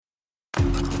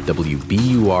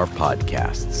WBUR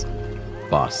Podcasts,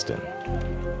 Boston.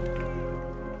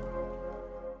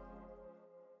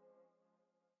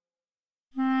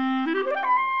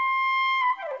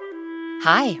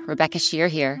 Hi, Rebecca Shear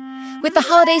here. With the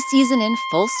holiday season in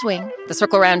full swing, the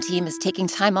Circle Round team is taking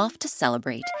time off to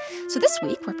celebrate. So this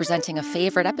week, we're presenting a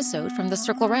favorite episode from the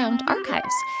Circle Round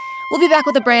archives. We'll be back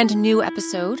with a brand new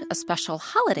episode, a special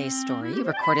holiday story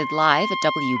recorded live at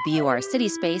WBUR City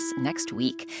Space next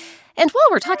week. And while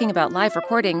we're talking about live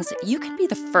recordings, you can be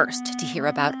the first to hear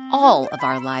about all of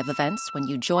our live events when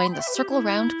you join the Circle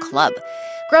Round Club.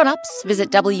 Grown-ups,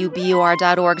 visit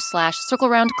WBUR.org/Circle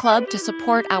Round Club to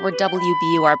support our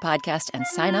WBUR podcast and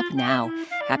sign up now.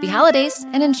 Happy holidays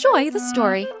and enjoy the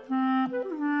story.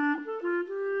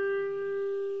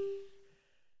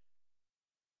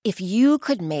 If you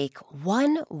could make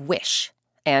one wish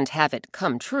and have it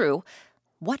come true,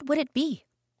 what would it be?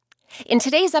 In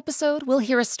today's episode, we'll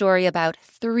hear a story about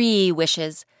 3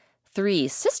 wishes, 3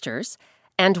 sisters,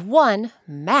 and 1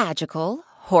 magical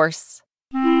horse.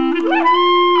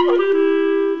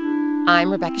 I'm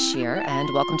Rebecca Shear,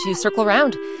 and welcome to Circle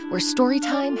Round, where story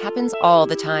time happens all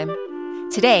the time.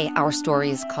 Today, our story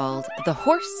is called The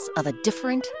Horse of a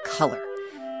Different Color.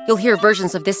 You'll hear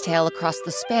versions of this tale across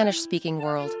the Spanish-speaking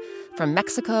world, from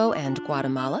Mexico and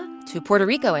Guatemala to Puerto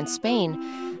Rico and Spain.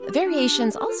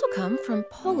 Variations also come from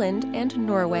Poland and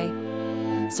Norway.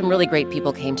 Some really great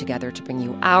people came together to bring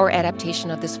you our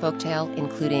adaptation of this folktale,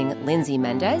 including Lindsay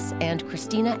Mendez and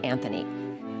Christina Anthony.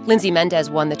 Lindsay Mendez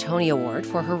won the Tony Award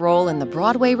for her role in the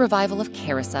Broadway revival of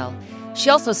Carousel. She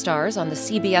also stars on the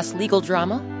CBS legal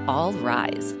drama All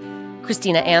Rise.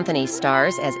 Christina Anthony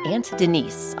stars as Aunt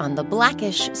Denise on the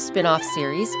Blackish spin-off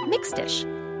series Mixed-ish.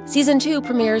 Season 2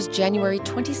 premieres January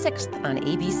 26th on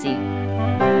ABC.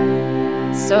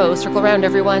 So, circle round,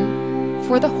 everyone,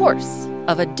 for the horse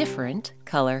of a different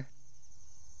color.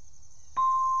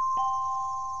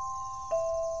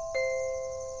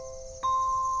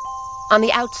 On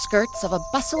the outskirts of a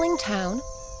bustling town,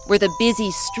 where the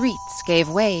busy streets gave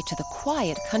way to the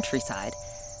quiet countryside,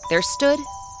 there stood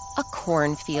a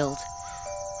cornfield.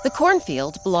 The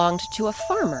cornfield belonged to a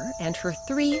farmer and her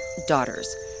 3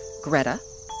 daughters, Greta,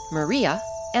 Maria,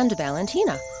 and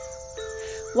Valentina.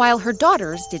 While her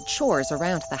daughters did chores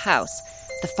around the house,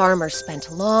 the farmer spent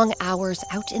long hours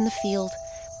out in the field,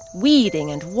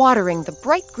 weeding and watering the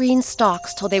bright green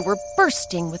stalks till they were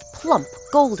bursting with plump,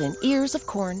 golden ears of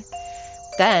corn.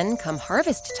 Then, come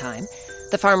harvest time,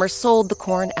 the farmer sold the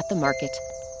corn at the market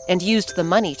and used the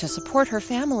money to support her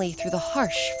family through the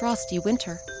harsh, frosty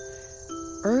winter.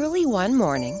 Early one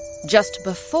morning, just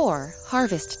before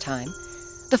harvest time,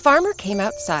 the farmer came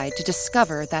outside to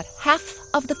discover that half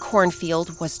of the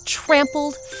cornfield was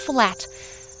trampled flat,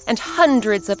 and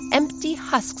hundreds of empty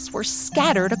husks were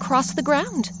scattered across the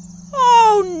ground.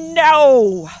 Oh,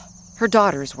 no! Her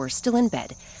daughters were still in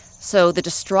bed, so the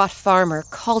distraught farmer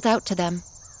called out to them,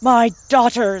 My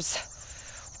daughters!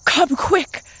 Come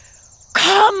quick!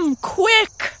 Come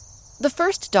quick! The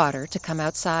first daughter to come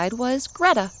outside was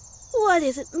Greta. What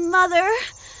is it, Mother?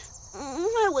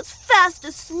 I was fast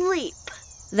asleep.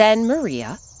 Then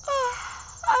Maria.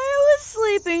 I was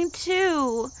sleeping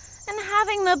too, and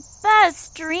having the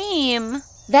best dream.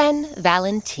 Then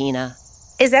Valentina.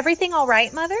 Is everything all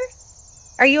right, Mother?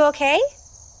 Are you okay?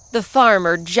 The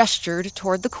farmer gestured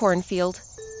toward the cornfield.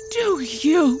 Do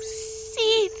you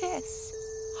see this?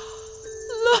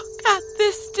 Look at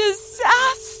this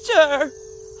disaster!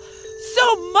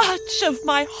 So much of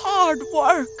my hard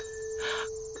work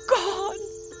gone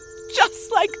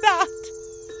just like that.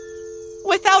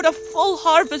 Without a full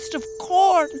harvest of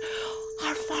corn,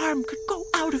 our farm could go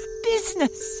out of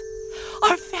business.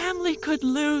 Our family could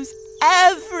lose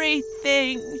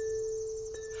everything.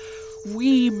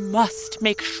 We must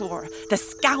make sure the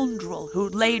scoundrel who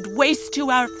laid waste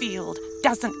to our field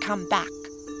doesn't come back.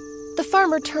 The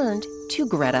farmer turned to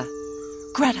Greta.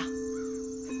 Greta,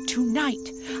 tonight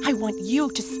I want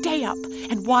you to stay up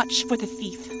and watch for the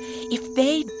thief. If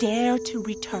they dare to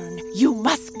return, you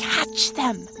must catch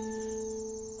them.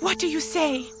 What do you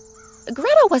say?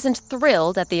 Greta wasn't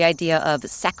thrilled at the idea of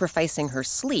sacrificing her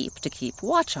sleep to keep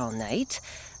watch all night,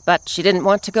 but she didn't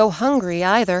want to go hungry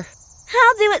either.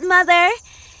 I'll do it, Mother.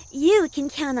 You can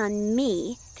count on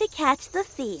me to catch the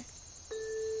thief.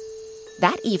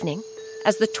 That evening,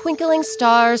 as the twinkling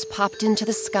stars popped into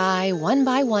the sky one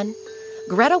by one,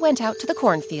 Greta went out to the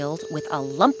cornfield with a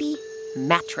lumpy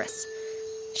mattress.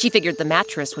 She figured the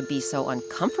mattress would be so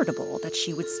uncomfortable that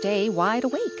she would stay wide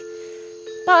awake.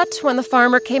 But when the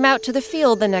farmer came out to the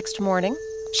field the next morning,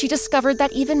 she discovered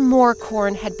that even more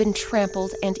corn had been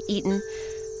trampled and eaten,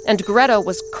 and Greta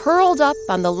was curled up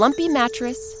on the lumpy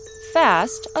mattress,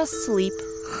 fast asleep.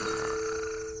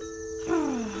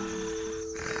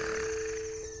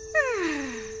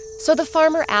 So the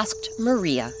farmer asked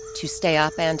Maria to stay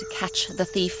up and catch the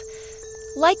thief.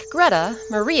 Like Greta,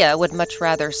 Maria would much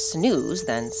rather snooze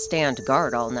than stand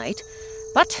guard all night,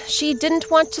 but she didn't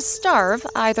want to starve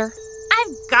either.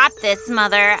 I've got this,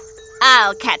 Mother.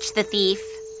 I'll catch the thief.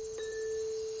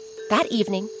 That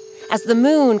evening, as the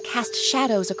moon cast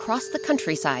shadows across the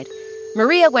countryside,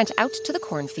 Maria went out to the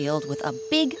cornfield with a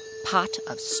big pot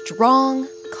of strong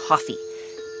coffee.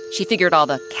 She figured all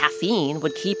the caffeine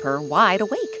would keep her wide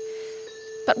awake.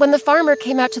 But when the farmer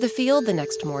came out to the field the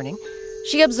next morning,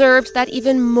 she observed that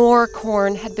even more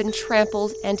corn had been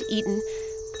trampled and eaten,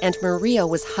 and Maria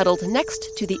was huddled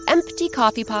next to the empty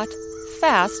coffee pot,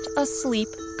 fast asleep.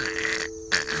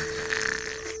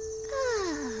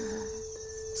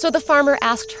 So the farmer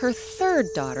asked her third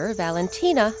daughter,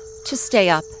 Valentina, to stay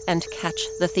up and catch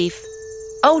the thief.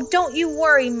 Oh, don't you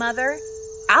worry, Mother.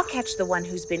 I'll catch the one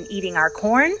who's been eating our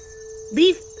corn.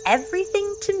 Leave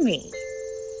everything to me.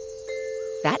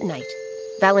 That night,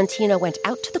 Valentina went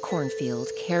out to the cornfield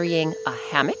carrying a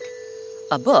hammock,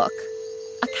 a book,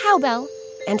 a cowbell,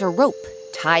 and a rope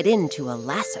tied into a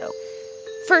lasso.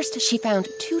 First, she found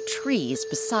 2 trees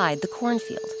beside the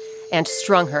cornfield and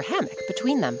strung her hammock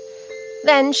between them.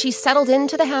 Then she settled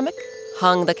into the hammock,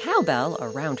 hung the cowbell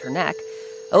around her neck,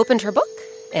 opened her book,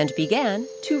 and began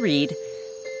to read.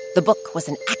 The book was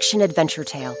an action-adventure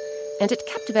tale, and it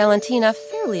kept Valentina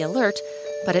fairly alert,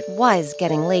 but it was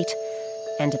getting late.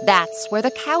 And that's where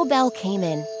the cowbell came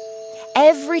in.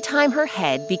 Every time her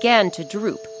head began to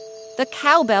droop, the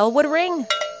cowbell would ring,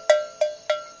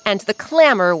 and the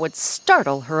clamor would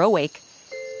startle her awake.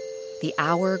 The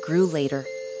hour grew later,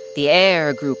 the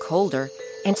air grew colder,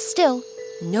 and still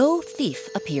no thief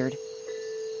appeared.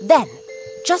 Then,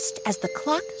 just as the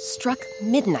clock struck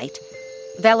midnight,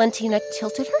 Valentina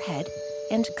tilted her head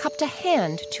and cupped a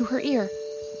hand to her ear.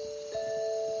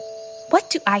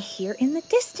 What do I hear in the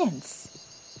distance?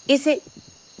 Is it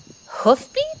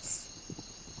hoofbeats?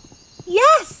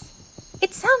 Yes!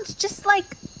 It sounds just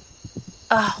like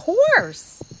a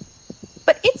horse.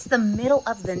 But it's the middle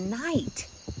of the night.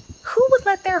 Who would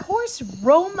let their horse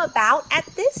roam about at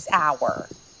this hour?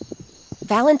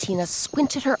 Valentina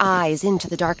squinted her eyes into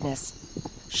the darkness.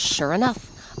 Sure enough,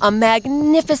 a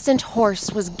magnificent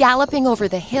horse was galloping over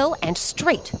the hill and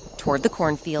straight toward the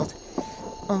cornfield.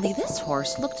 Only this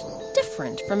horse looked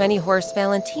different from any horse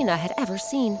Valentina had ever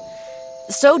seen.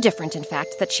 So different, in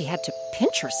fact, that she had to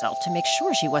pinch herself to make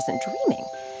sure she wasn't dreaming.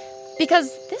 Because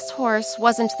this horse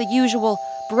wasn't the usual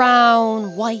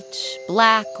brown, white,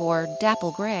 black, or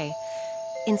dapple gray.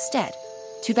 Instead,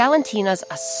 to Valentina's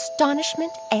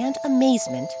astonishment and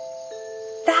amazement,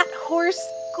 that horse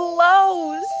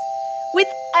glows with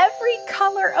every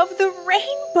color of the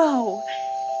rainbow.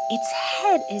 Its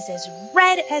head is as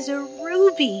red as a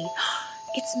ruby.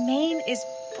 Its mane is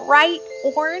bright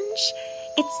orange.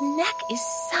 Its neck is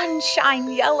sunshine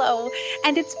yellow,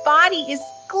 and its body is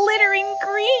glittering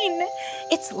green.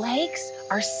 Its legs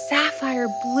are sapphire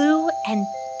blue and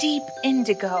deep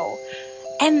indigo.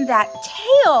 And that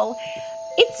tail,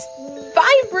 it's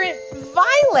vibrant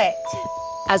violet.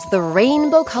 As the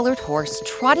rainbow-colored horse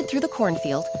trotted through the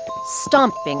cornfield,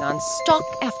 stomping on stalk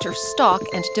after stalk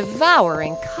and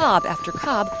devouring cob after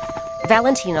cob,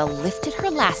 Valentina lifted her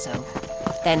lasso,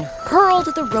 then hurled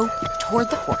the rope toward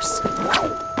the horse.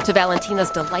 To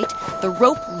Valentina's delight, the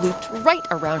rope looped right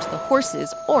around the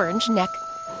horse's orange neck.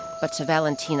 But to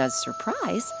Valentina's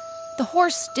surprise, the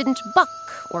horse didn't buck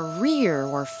or rear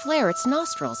or flare its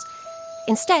nostrils.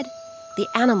 Instead, the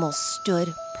animal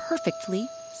stood perfectly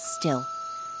still.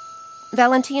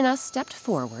 Valentina stepped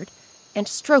forward and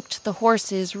stroked the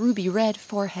horse's ruby-red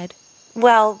forehead.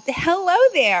 Well, hello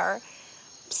there.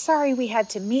 Sorry we had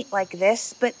to meet like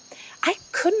this, but I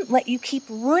couldn't let you keep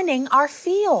ruining our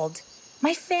field.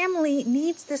 My family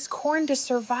needs this corn to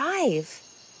survive.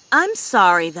 I'm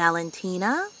sorry,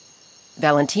 Valentina.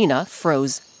 Valentina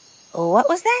froze. What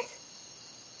was that?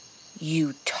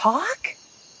 You talk?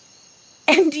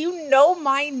 And you know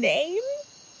my name?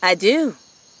 I do.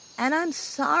 And I'm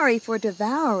sorry for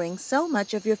devouring so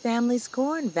much of your family's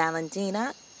corn,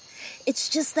 Valentina. It's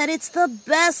just that it's the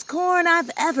best corn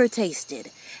I've ever tasted,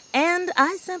 and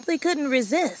I simply couldn't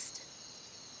resist.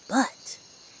 But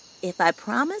if I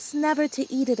promise never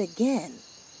to eat it again,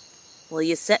 will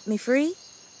you set me free?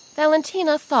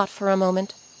 Valentina thought for a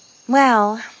moment.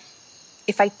 Well,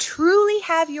 if I truly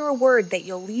have your word that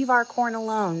you'll leave our corn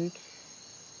alone,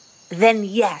 then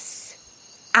yes,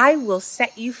 I will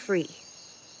set you free.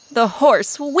 The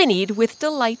horse whinnied with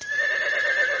delight.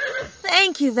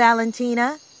 Thank you,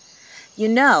 Valentina. You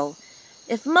know,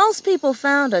 If most people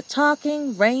found a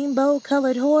talking,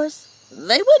 rainbow-colored horse,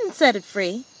 they wouldn't set it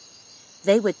free.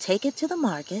 They would take it to the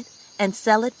market and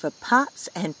sell it for pots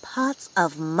and pots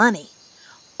of money.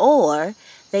 Or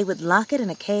they would lock it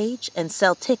in a cage and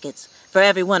sell tickets for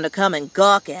everyone to come and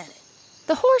gawk at it.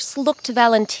 The horse looked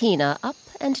Valentina up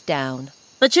and down.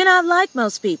 But you're not like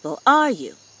most people, are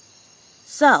you?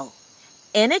 So,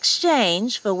 in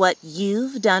exchange for what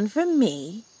you've done for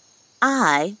me,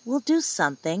 I will do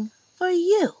something for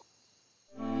you.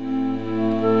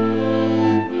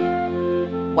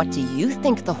 What do you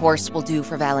think the horse will do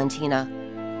for Valentina?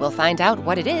 We'll find out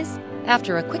what it is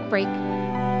after a quick break.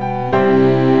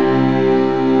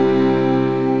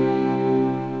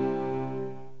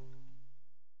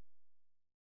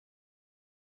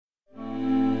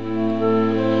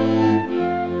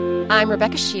 I'm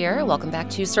Rebecca Shear. Welcome back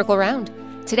to Circle Round.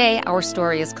 Today, our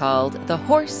story is called The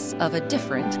Horse of a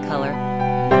Different Color.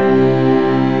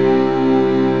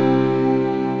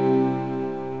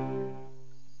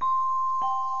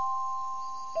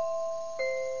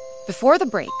 Before the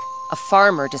break, a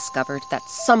farmer discovered that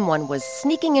someone was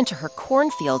sneaking into her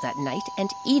cornfield at night and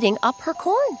eating up her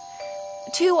corn.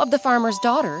 Two of the farmer's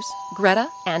daughters, Greta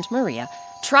and Maria,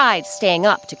 tried staying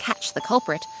up to catch the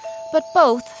culprit, but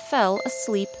both fell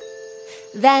asleep.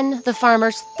 Then the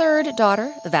farmer's third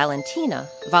daughter, Valentina,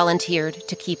 volunteered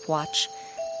to keep watch.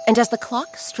 And as the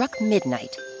clock struck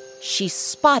midnight, she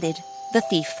spotted the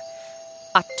thief,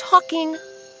 a talking,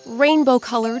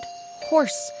 rainbow-colored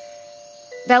horse.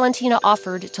 Valentina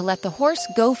offered to let the horse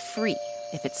go free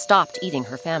if it stopped eating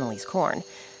her family's corn.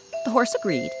 The horse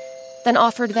agreed, then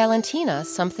offered Valentina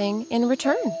something in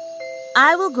return.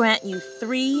 I will grant you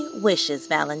 3 wishes,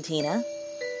 Valentina.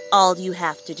 All you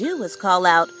have to do is call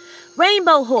out,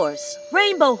 Rainbow horse,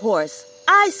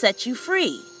 I set you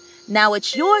free. Now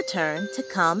it's your turn to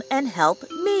come and help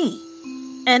me.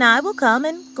 And I will come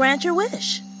and grant your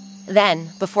wish. Then,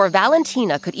 before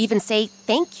Valentina could even say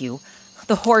thank you,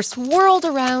 the horse whirled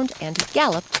around and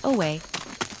galloped away.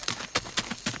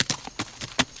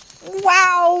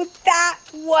 Wow, that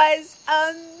was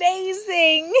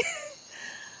amazing!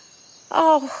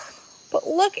 Oh, but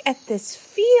look at this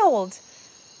field.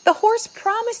 The horse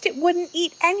promised it wouldn't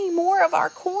eat any more of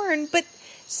our corn, but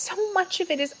so much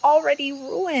of it is already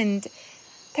ruined.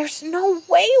 There's no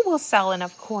way we'll sell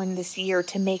enough corn this year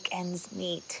to make ends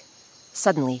meet.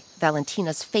 Suddenly,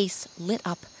 Valentina's face lit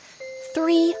up.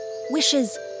 3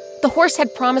 wishes. The horse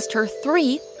had promised her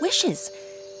 3 wishes.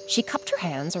 She cupped her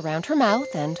hands around her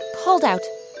mouth and called out,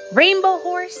 Rainbow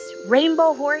horse,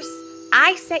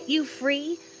 I set you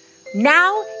free.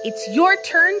 Now it's your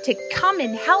turn to come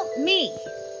and help me.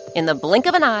 In the blink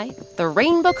of an eye, the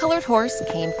rainbow-colored horse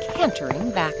came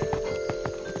cantering back.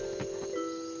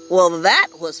 Well, that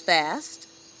was fast.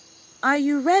 Are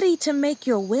you ready to make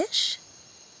your wish?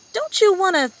 Don't you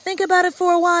want to think about it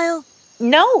for a while?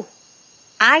 No,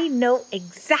 I know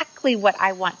exactly what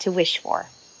I want to wish for.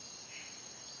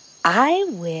 I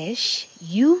wish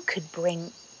you could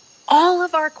bring all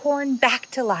of our corn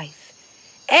back to life.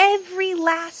 Every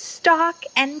last stalk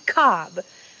and cob.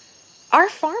 Our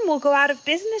farm will go out of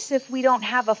business if we don't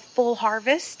have a full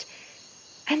harvest.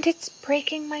 And it's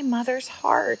breaking my mother's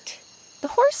heart. The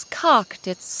horse cocked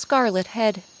its scarlet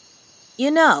head. You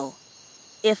know,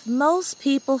 if most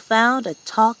people found a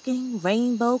talking,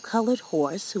 rainbow-colored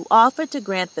horse who offered to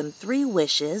grant them 3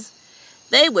 wishes,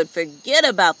 they would forget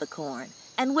about the corn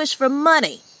and wish for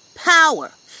money,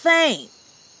 power, fame.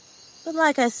 But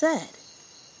like I said,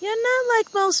 you're not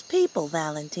like most people,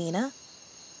 Valentina.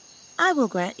 I will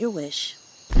grant your wish.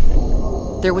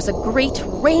 There was a great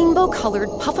rainbow-colored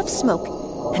puff of smoke,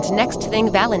 and next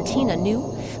thing Valentina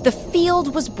knew, the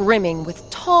field was brimming with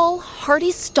tall,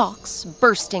 hardy stalks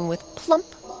bursting with plump,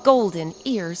 golden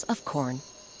ears of corn.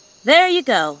 There you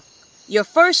go. Your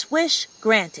first wish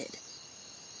granted.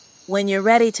 When you're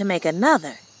ready to make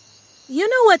another, you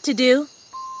know what to do.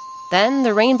 Then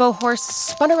the rainbow horse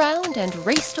spun around and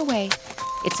raced away,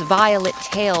 its violet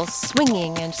tail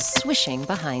swinging and swishing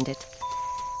behind it.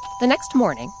 The next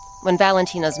morning, when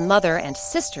Valentina's mother and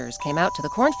sisters came out to the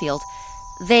cornfield,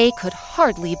 they could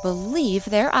hardly believe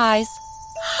their eyes.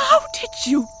 How did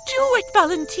you do it,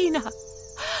 Valentina?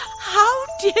 How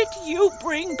did you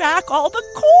bring back all the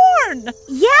corn?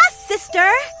 Yes,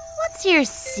 sister. What's your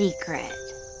secret?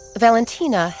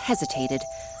 Valentina hesitated.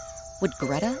 Would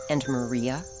Greta and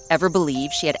Maria ever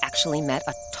believe she had actually met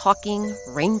a talking,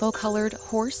 rainbow-colored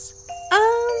horse?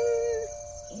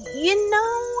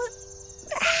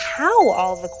 How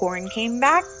all the corn came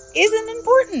back isn't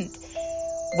important.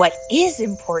 What is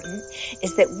important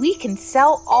is that we can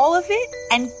sell all of it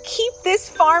and keep this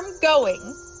farm going.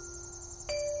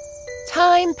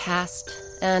 Time passed,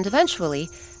 and eventually,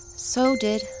 so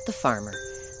did the farmer.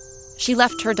 She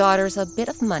left her daughters a bit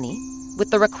of money, with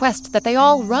the request that they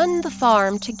all run the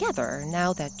farm together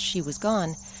now that she was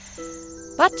gone.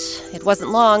 But it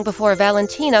wasn't long before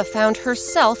Valentina found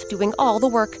herself doing all the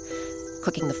work,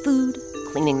 cooking the food,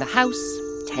 cleaning the house,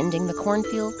 tending the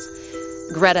cornfields.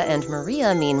 Greta and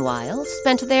Maria, meanwhile,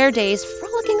 spent their days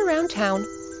frolicking around town,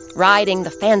 riding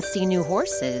the fancy new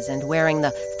horses and wearing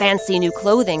the fancy new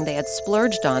clothing they had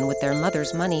splurged on with their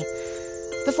mother's money.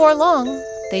 Before long,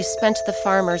 they spent the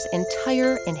farmer's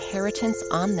entire inheritance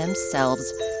on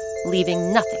themselves,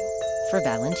 leaving nothing for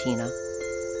Valentina.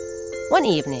 One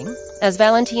evening, as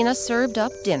Valentina served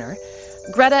up dinner,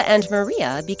 Greta and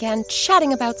Maria began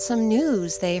chatting about some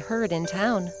news they heard in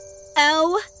town.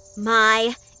 Oh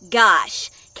my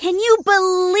gosh! Can you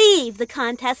believe the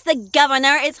contest the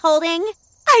governor is holding?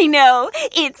 I know,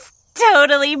 it's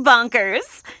totally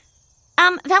bonkers.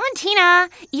 Valentina,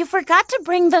 you forgot to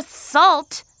bring the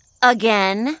salt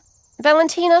again.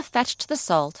 Valentina fetched the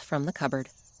salt from the cupboard.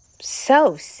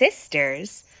 So,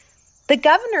 sisters, the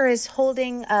governor is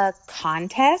holding a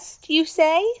contest, you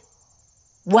say?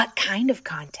 What kind of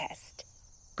contest?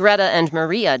 Greta and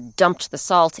Maria dumped the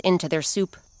salt into their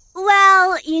soup.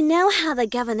 Well, you know how the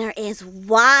governor is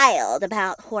wild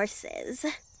about horses.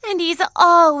 And he's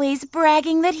always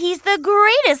bragging that he's the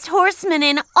greatest horseman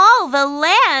in all the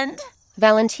land.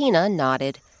 Valentina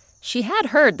nodded. She had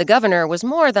heard the governor was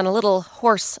more than a little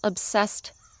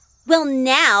horse-obsessed. Well,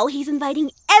 now he's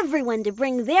inviting everyone to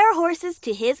bring their horses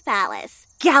to his palace,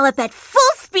 Gallop at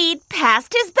full speed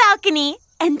past his balcony,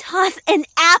 and toss an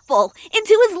apple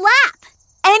into his lap.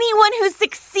 Anyone who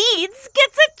succeeds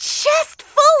gets a chest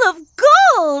full of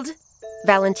gold.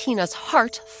 Valentina's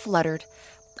heart fluttered.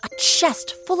 A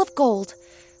chest full of gold.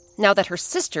 Now that her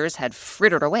sisters had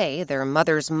frittered away their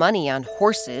mother's money on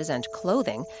horses and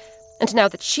clothing, and now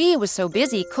that she was so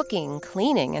busy cooking,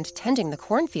 cleaning, and tending the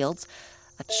cornfields,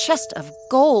 a chest of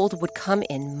gold would come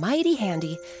in mighty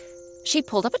handy. She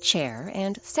pulled up a chair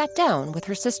and sat down with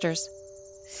her sisters.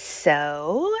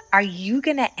 So, are you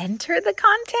gonna enter the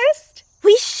contest?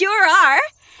 We sure are.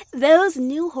 Those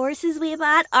new horses we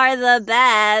bought are the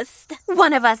best.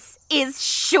 One of us is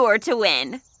sure to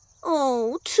win.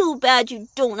 Oh, too bad you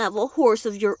don't have a horse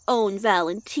of your own,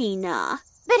 Valentina.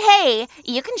 But hey,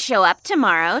 you can show up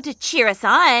tomorrow to cheer us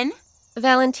on.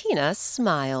 Valentina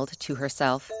smiled to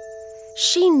herself.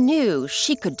 She knew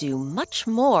she could do much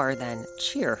more than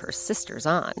cheer her sisters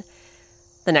on.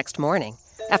 The next morning,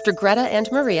 after Greta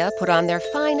and Maria put on their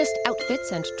finest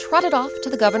outfits and trotted off to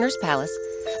the governor's palace,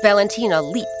 Valentina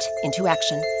leaped into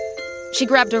action. She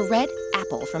grabbed a red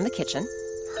apple from the kitchen,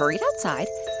 hurried outside,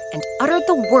 and uttered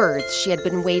the words she had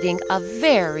been waiting a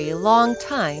very long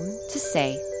time to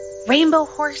say. Rainbow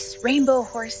horse,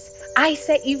 I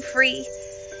set you free.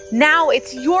 Now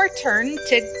it's your turn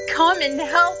to come and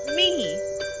help me.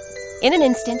 In an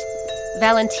instant,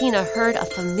 Valentina heard a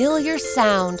familiar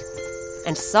sound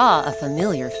and saw a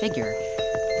familiar figure.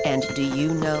 And do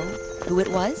you know who it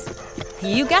was?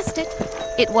 You guessed it.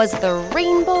 It was the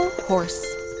rainbow horse.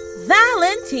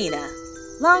 Valentina,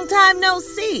 long time no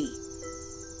see.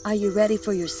 Are you ready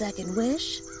for your second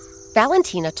wish?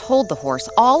 Valentina told the horse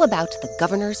all about the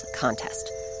governor's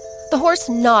contest. The horse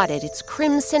nodded its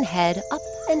crimson head up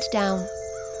and down.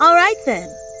 All right then,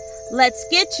 let's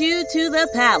get you to the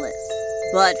palace.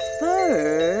 But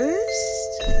first...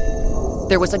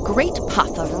 There was a great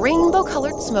puff of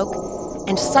rainbow-colored smoke,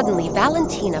 and suddenly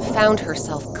Valentina found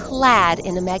herself clad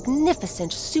in a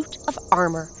magnificent suit of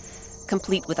armor,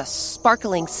 complete with a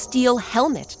sparkling steel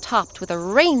helmet topped with a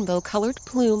rainbow-colored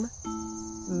plume.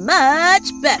 Much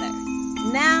better.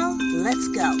 Now, let's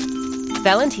go.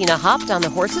 Valentina hopped on the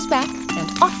horse's back,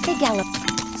 and off they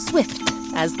galloped, swift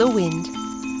as the wind.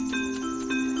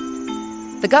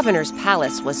 The governor's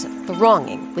palace was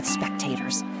thronging with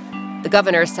spectators. The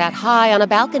governor sat high on a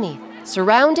balcony,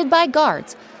 surrounded by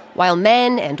guards, while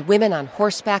men and women on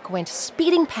horseback went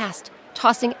speeding past,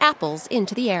 tossing apples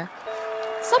into the air.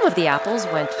 Some of the apples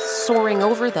went soaring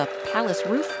over the palace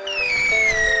roof.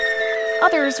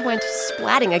 Others went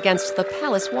splatting against the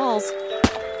palace walls.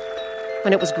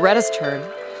 When it was Greta's turn,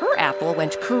 her apple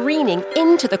went careening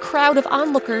into the crowd of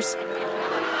onlookers.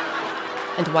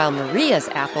 And while Maria's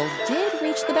apple did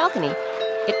reach the balcony,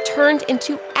 it turned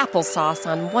into applesauce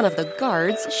on one of the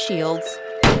guards' shields.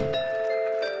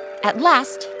 At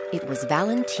last, it was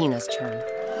Valentina's turn.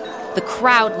 The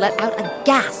crowd let out a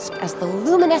gasp as the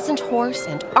luminescent horse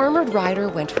and armored rider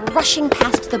went rushing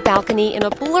past the balcony in a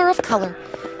blur of color.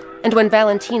 And when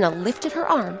Valentina lifted her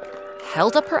arm,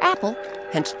 held up her apple,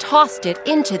 and tossed it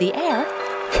into the air,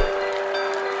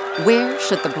 Where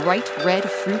should the bright red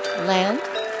fruit land?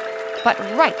 But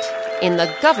right in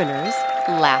the governor's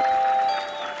lap.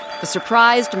 The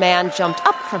surprised man jumped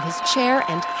up from his chair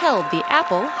and held the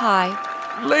apple high.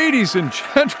 Ladies and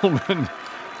gentlemen,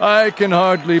 I can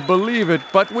hardly believe it,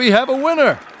 but we have a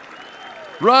winner.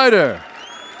 Ryder,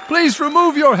 please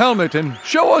remove your helmet and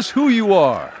show us who you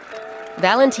are.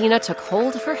 Valentina took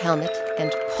hold of her helmet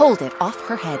and pulled it off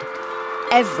her head.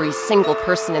 Every single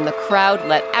person in the crowd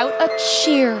let out a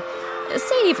cheer,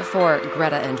 save for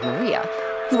Greta and Maria,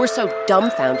 who were so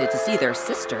dumbfounded to see their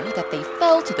sister that they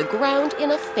fell to the ground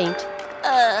in a faint.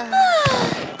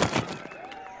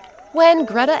 When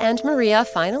Greta and Maria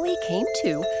finally came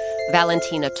to,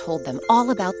 Valentina told them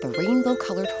all about the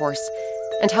rainbow-colored horse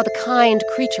and how the kind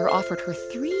creature offered her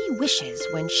 3 wishes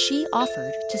when she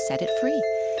offered to set it free.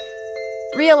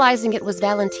 Realizing it was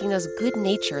Valentina's good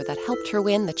nature that helped her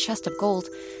win the chest of gold,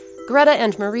 Greta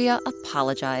and Maria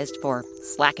apologized for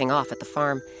slacking off at the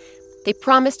farm. They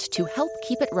promised to help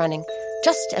keep it running,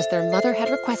 just as their mother had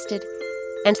requested,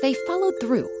 and they followed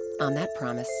through on that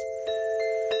promise.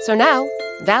 So now,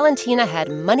 Valentina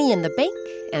had money in the bank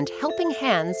and helping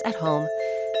hands at home.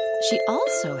 She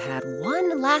also had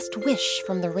one last wish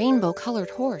from the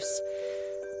rainbow-colored horse.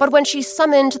 But when she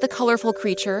summoned the colorful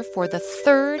creature for the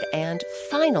 3rd and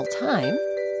final time...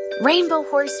 Rainbow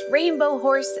horse,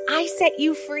 I set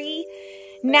you free.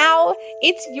 Now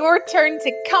it's your turn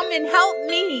to come and help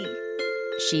me.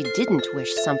 She didn't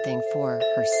wish something for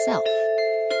herself.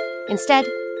 Instead,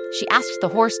 she asked the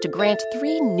horse to grant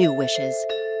 3 new wishes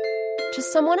to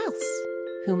someone else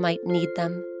who might need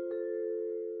them.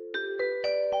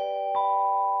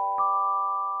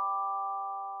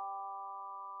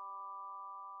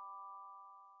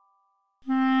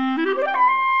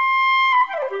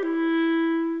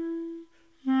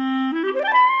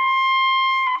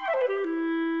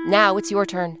 Now it's your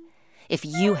turn. If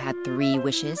you had 3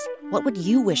 wishes, what would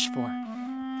you wish for?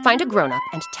 Find a grown-up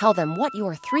and tell them what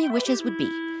your 3 wishes would be.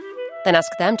 Then ask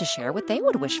them to share what they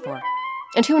would wish for.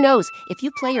 And who knows, if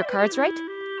you play your cards right,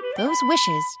 those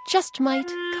wishes just might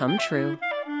come true.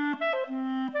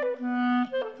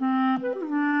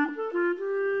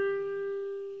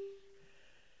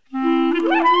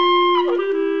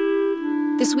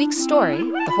 This week's story,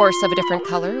 The Horse of a Different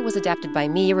Color, was adapted by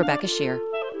me, Rebecca Shear.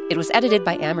 It was edited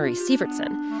by Amory Sievertson.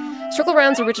 Circle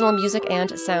Round's original music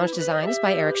and sound design is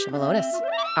by Eric Shimalonis.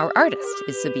 Our artist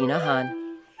is Sabina Hahn.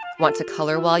 Want to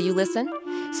color while you listen?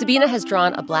 Sabina has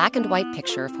drawn a black and white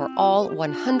picture for all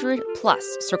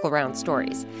 100-plus Circle Round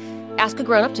stories. Ask a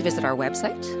grown-up to visit our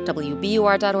website,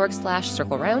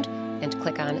 wbur.org/circleround, and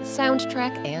click on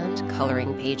Soundtrack and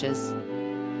Coloring pages.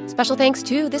 Special thanks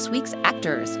to this week's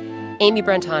actors: Amy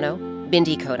Brentano,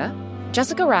 Bindi Kota,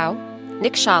 Jessica Rao,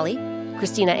 Nick Shawley,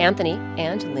 Christina Anthony,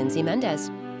 and Lindsay Mendez.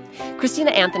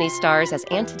 Christina Anthony stars as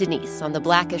Aunt Denise on the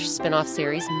Blackish spin-off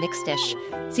series Mixed-ish.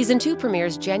 Season 2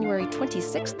 premieres January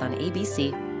 26th on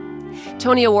ABC.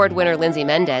 Tony Award winner Lindsay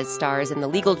Mendez stars in the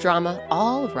legal drama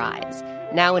All Rise,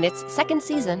 now in its 2nd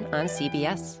season on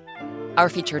CBS. Our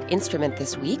featured instrument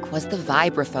this week was the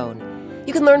vibraphone.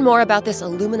 You can learn more about this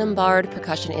aluminum-barred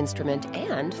percussion instrument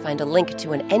and find a link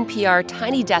to an NPR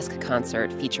Tiny Desk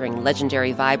concert featuring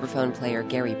legendary vibraphone player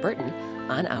Gary Burton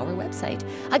on our website.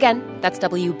 Again, that's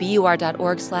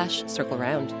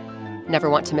wbur.org/circleround. Never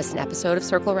want to miss an episode of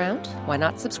Circle Round? Why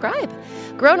not subscribe?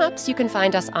 Grown-ups, you can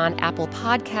find us on Apple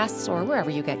Podcasts or wherever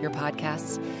you get your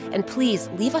podcasts. And please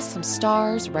leave us some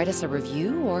stars, write us a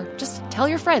review, or just tell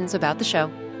your friends about the show.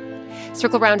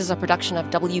 Circle Round is a production of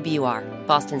WBUR,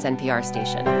 Boston's NPR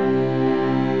station.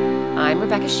 I'm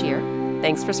Rebecca Shear.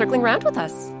 Thanks for circling round with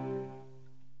us.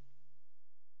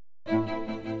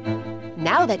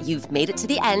 Now that you've made it to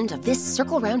the end of this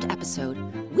Circle Round episode,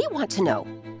 we want to know,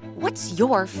 what's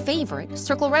your favorite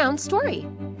Circle Round story?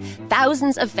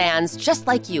 Thousands of fans just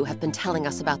like you have been telling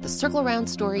us about the Circle Round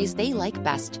stories they like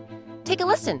best. Take a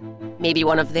listen. Maybe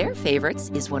one of their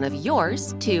favorites is one of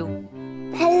yours, too.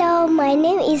 Hello, my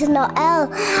name is Noel.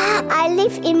 I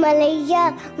live in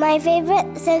Malaysia. My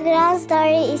favorite Circle Round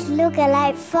story is Look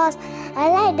Alike Frost. I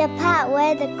like the part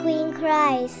where the queen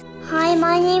cries. Hi,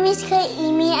 my name is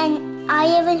Kaimi and I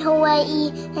live in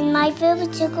Hawaii. And my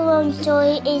favorite Circle Round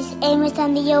story is Amos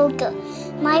and the Yoga.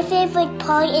 My favorite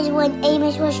part is when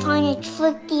Amos was trying to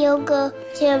trick the Yoga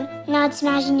to not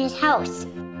smashing his house.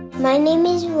 My name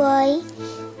is Roy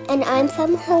and I'm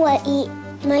from Hawaii.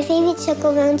 My favorite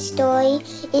Circle Round story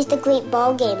is the Great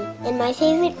Ball Game, and my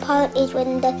favorite part is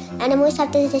when the animals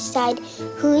have to decide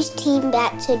whose team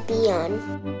bat should be on.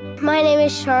 My name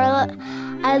is Charlotte.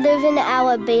 I live in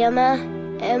Alabama,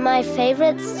 and my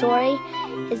favorite story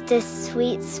is The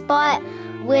Sweet Spot,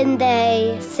 when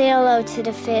they say hello to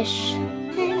the fish.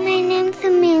 My name's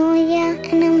Amelia,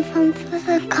 and I'm from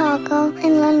Chicago,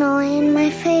 Illinois, and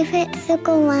my favorite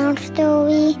Circle Round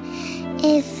story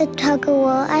is the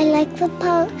tug-of-war. I like the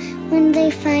part when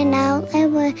they find out they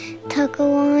were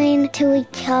tug-of-warring to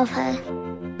each other.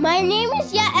 My name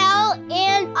is Yael,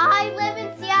 and I live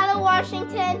in Seattle,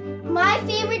 Washington. My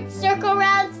favorite Circle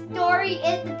Round story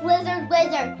is the Blizzard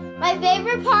Wizard. My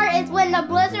favorite part is when the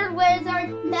Blizzard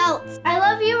Wizard melts. I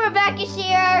love you, Rebecca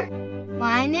Shearer.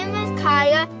 My name is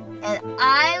Kaya, and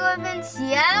I live in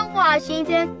Seattle,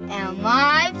 Washington, and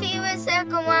my favorite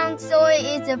Circle Round story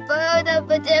is The Bird of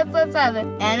a Different Feather.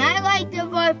 And I like the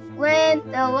part when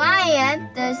the lion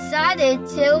decided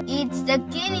to eat the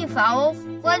guinea fowl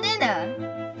for dinner.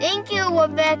 Thank you,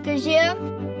 Rebecca Shearer.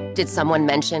 Did someone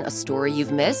mention a story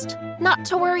you've missed? Not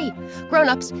to worry.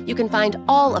 Grown-ups, you can find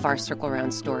all of our Circle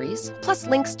Round stories, plus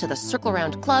links to the Circle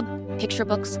Round Club, picture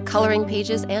books, coloring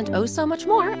pages, and oh so much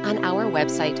more on our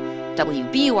website,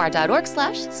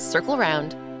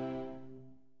 wbur.org/circleround.